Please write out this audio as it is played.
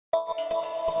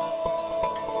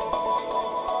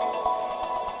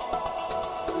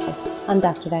I'm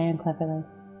Dr. Diane Cleverley,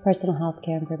 Personal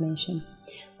Healthcare Information.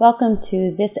 Welcome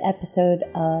to this episode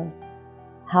of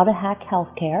How to Hack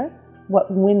Healthcare, What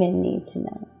Women Need to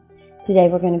Know. Today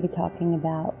we're going to be talking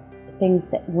about things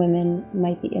that women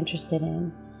might be interested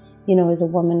in. You know, as a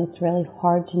woman, it's really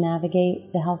hard to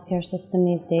navigate the healthcare system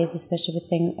these days, especially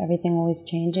with everything always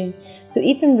changing. So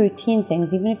even routine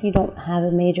things, even if you don't have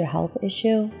a major health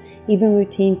issue, even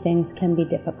routine things can be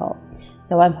difficult.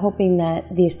 So I'm hoping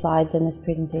that these slides in this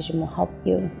presentation will help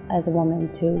you as a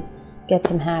woman to get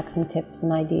some hacks and tips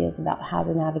and ideas about how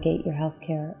to navigate your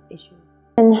healthcare issues.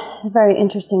 And very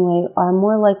interestingly, are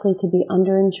more likely to be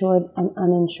underinsured and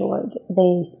uninsured.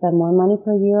 They spend more money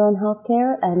per year on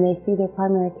healthcare and they see their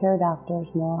primary care doctors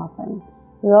more often.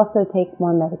 They also take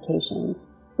more medications.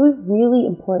 So it's really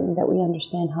important that we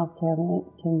understand healthcare and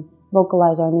can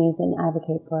vocalize our needs and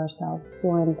advocate for ourselves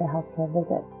during the healthcare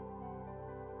visit.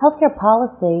 Healthcare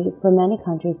policy for many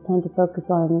countries tend to focus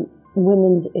on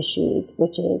women's issues,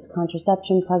 which is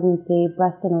contraception, pregnancy,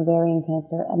 breast and ovarian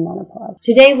cancer, and menopause.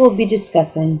 Today we'll be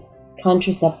discussing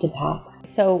contraceptive hacks.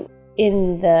 So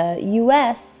in the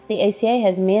U.S., the ACA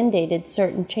has mandated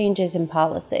certain changes in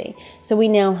policy. So we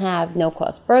now have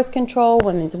no-cost birth control,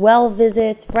 women's well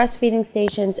visits, breastfeeding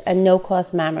stations, and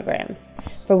no-cost mammograms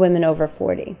for women over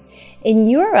 40. In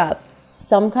Europe,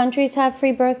 some countries have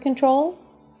free birth control,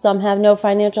 some have no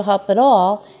financial help at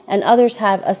all, and others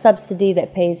have a subsidy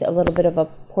that pays a little bit of a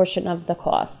portion of the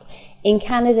cost. In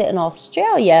Canada and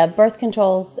Australia, birth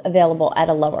control is available at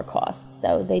a lower cost,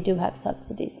 so they do have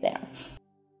subsidies there.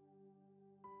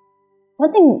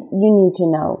 One thing you need to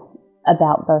know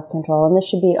about birth control, and this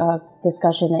should be a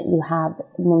discussion that you have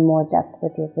in more depth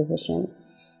with your physician,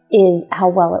 is how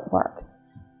well it works.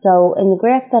 So in the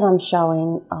graph that I'm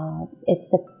showing, it's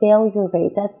the failure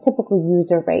rates. That's typical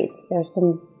user rates. There's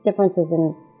some differences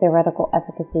in theoretical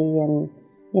efficacy and,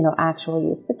 actual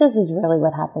use. But this is really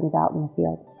what happens out in the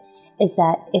field, is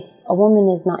that if a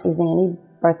woman is not using any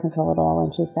birth control at all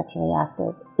and she's sexually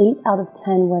active, 8 out of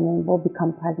 10 women will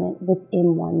become pregnant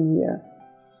within 1 year.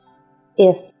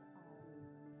 If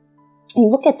you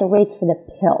look at the rates for the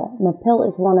pill, and the pill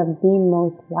is one of the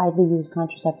most widely used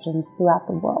contraceptions throughout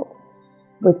the world,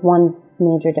 with one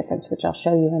major difference, which I'll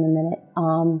show you in a minute.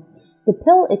 The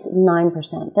pill, it's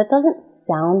 9%. That doesn't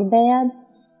sound bad,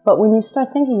 but when you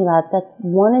start thinking about it, that's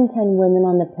 1 in 10 women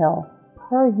on the pill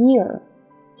per year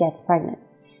gets pregnant.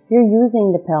 If you're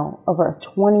using the pill over a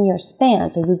 20-year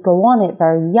span, so you go on it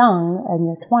very young in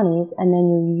your 20s, and then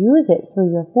you use it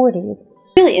through your 40s.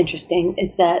 Really interesting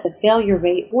is that the failure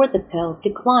rate for the pill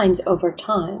declines over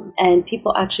time, and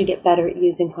people actually get better at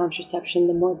using contraception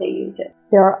the more they use it.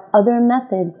 There are other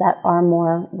methods that are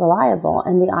more reliable,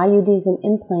 and the Iuds and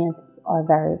implants are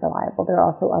very reliable. There are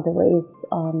also other ways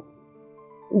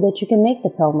that you can make the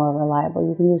pill more reliable.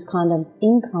 You can use condoms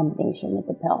in combination with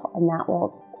the pill, and that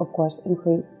will, of course,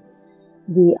 increase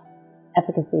the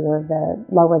efficacy or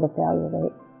lower the failure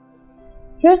rate.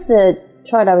 Here's the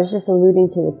chart I was just alluding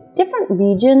to. It's different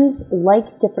regions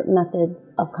like different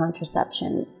methods of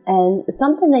contraception. And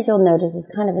something that you'll notice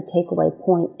is kind of a takeaway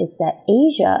point is that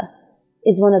Asia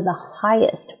is one of the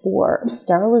highest for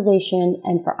sterilization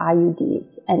and for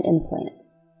Iuds and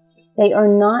implants. They are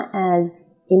not as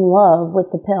in love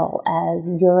with the pill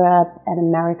as Europe and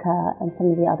America and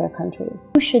some of the other countries.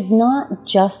 You should not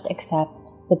just accept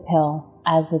the pill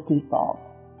as the default.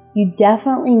 You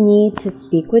definitely need to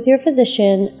speak with your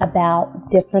physician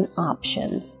about different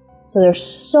options. So there's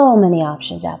so many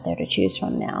options out there to choose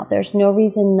from now. There's no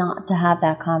reason not to have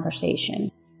that conversation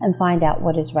and find out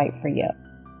what is right for you.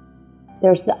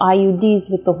 There's the Iuds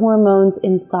with the hormones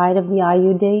inside of the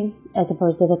IUD as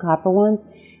opposed to the copper ones.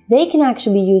 They can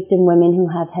actually be used in women who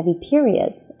have heavy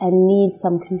periods and need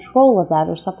some control of that,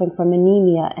 or suffering from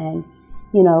anemia and,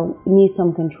 need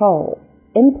some control.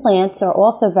 Implants are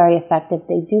also very effective.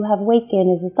 They do have weight gain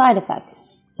as a side effect.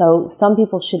 So some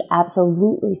people should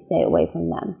absolutely stay away from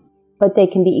them. But they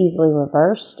can be easily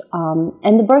reversed.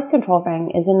 And the birth control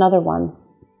ring is another one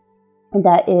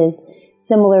that is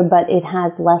similar, but it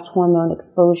has less hormone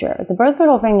exposure. The birth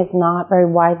control ring is not very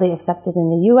widely accepted in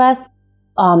the U.S.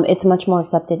 It's much more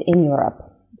accepted in Europe.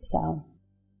 So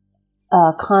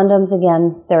condoms,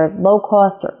 again, they're low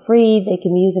cost or free. They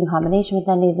can be used in combination with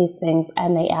any of these things,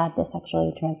 and they add the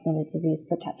sexually transmitted disease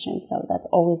protection. So that's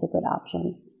always a good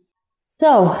option.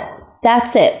 So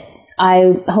that's it.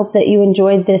 I hope that you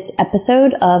enjoyed this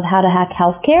episode of How to Hack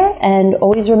Healthcare, and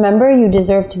always remember you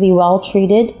deserve to be well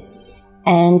treated.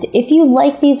 And if you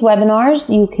like these webinars,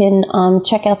 you can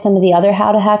check out some of the other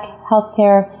How to Hack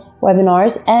Healthcare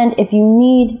webinars. And if you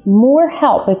need more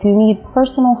help, if you need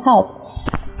personal help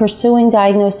pursuing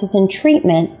diagnosis and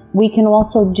treatment, we can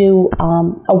also do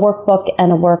a workbook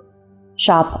and a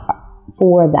workshop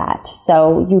for that.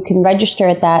 So you can register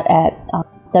at that at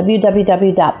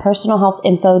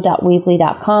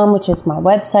www.personalhealthinfo.weebly.com, which is my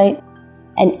website.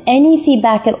 And any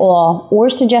feedback at all or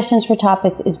suggestions for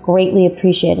topics is greatly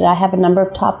appreciated. I have a number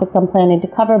of topics I'm planning to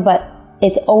cover, but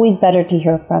it's always better to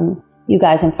hear from you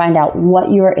guys and find out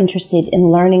what you're interested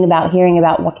in learning about, hearing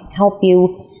about, what can help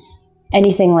you,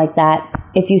 anything like that.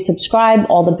 If you subscribe,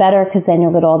 all the better, because then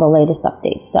you'll get all the latest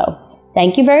updates. So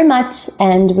thank you very much,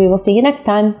 and we will see you next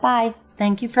time. Bye.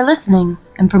 Thank you for listening.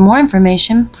 And for more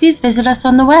information, please visit us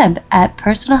on the web at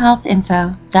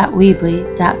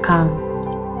personalhealthinfo.weebly.com.